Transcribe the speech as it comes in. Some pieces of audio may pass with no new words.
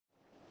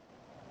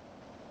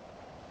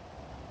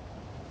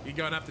You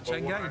going after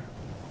Chang gang?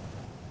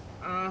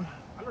 I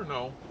don't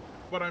know.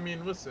 But I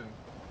mean, listen,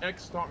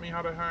 X taught me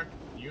how to hack,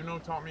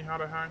 taught me how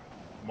to hack,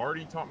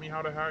 Marty taught me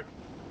how to hack.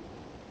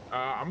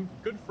 I'm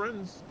good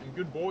friends and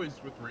good boys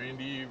with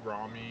Randy,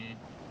 Rami,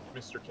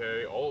 Mr.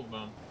 K, all of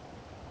them.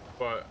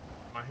 But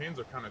my hands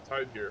are kind of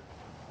tied here.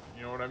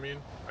 You know what I mean?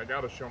 I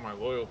gotta show my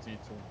loyalty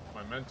to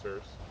my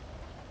mentors.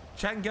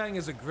 Chang gang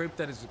is a group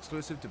that is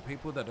exclusive to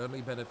people that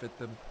only benefit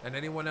them, and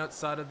anyone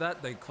outside of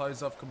that, they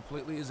close off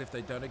completely as if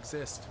they don't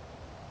exist.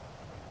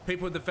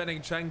 People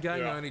defending Chang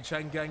gang are only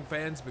Chang gang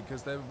fans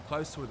because they're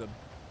close with them.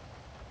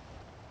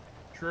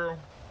 True.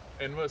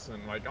 And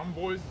listen, like, I'm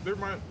boys, they're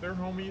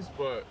homies,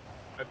 but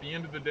at the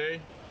end of the day,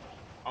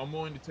 I'm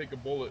willing to take a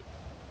bullet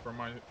for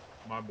my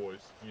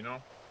boys, you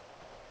know?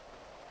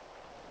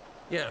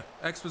 Yeah,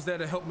 X was there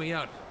to help me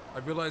out. I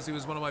realized he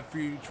was one of my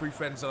few true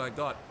friends that I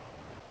got.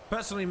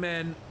 Personally,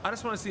 man, I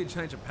just want to see a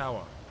change of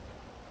power.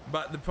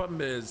 But the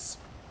problem is,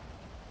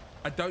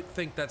 I don't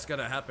think that's going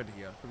to happen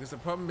here. Because the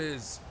problem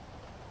is,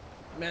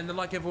 man, they're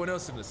like everyone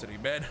else in the city,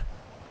 man.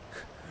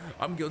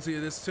 I'm guilty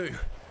of this too.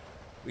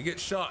 We get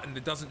shot and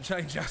it doesn't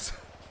change us.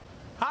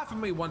 Half of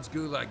me wants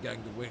Gulag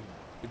gang to win.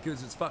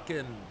 Because it's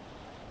fucking...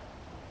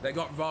 They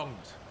got wronged.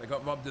 They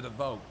got robbed at a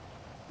vote.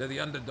 They're the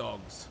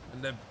underdogs.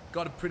 And they've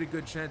got a pretty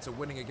good chance of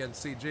winning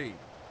against CG.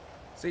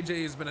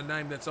 CG has been a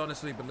name that's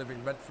honestly been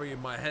living rent-free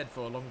in my head for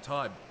a long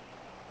time.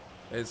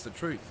 It's the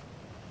truth.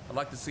 I'd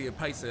like to see a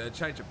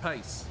change of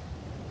pace.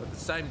 But at the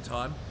same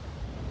time,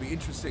 it'd be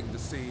interesting to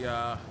see,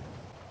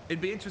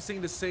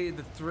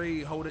 the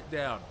three hold it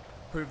down.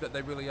 Prove that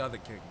they really are the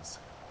kings.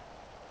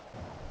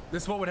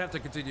 This war would have to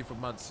continue for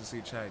months to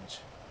see change.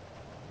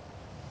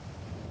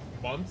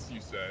 Months,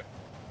 you say?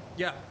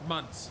 Yeah,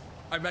 months.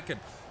 I reckon.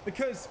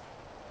 Because,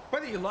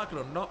 whether you like it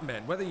or not,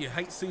 man, whether you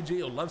hate CG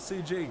or love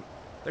CG,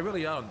 they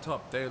really are on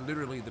top. They're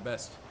literally the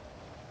best.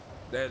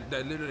 They're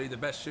literally the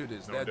best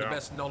shooters. They have the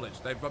best knowledge.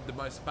 They've robbed the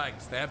most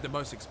banks. They have the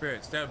most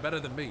experience. They're better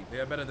than me. They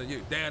are better than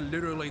you. They are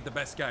literally the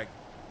best gang.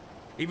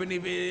 Even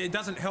if it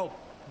doesn't help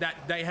that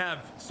they have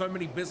so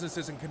many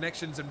businesses and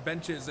connections and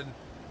ventures and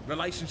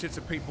relationships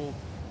with people,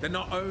 that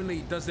not only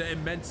does their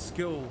immense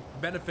skill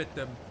benefit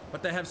them,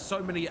 but they have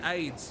so many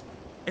aides.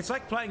 It's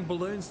like playing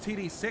Balloons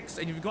TD6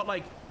 and you've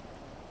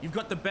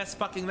got the best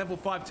fucking level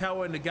 5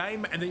 tower in the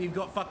game, and then you've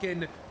got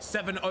fucking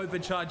 7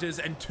 overcharges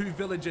and 2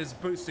 villagers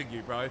boosting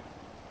you, bro.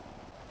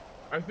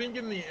 I think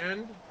in the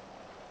end,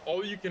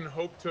 all you can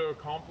hope to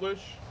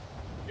accomplish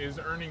is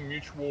earning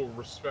mutual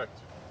respect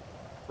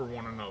for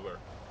one another.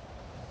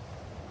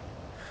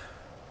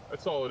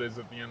 That's all it is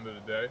at the end of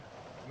the day.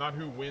 Not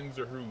who wins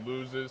or who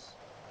loses,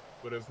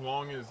 but as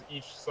long as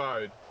each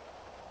side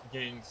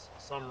gains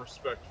some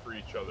respect for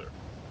each other.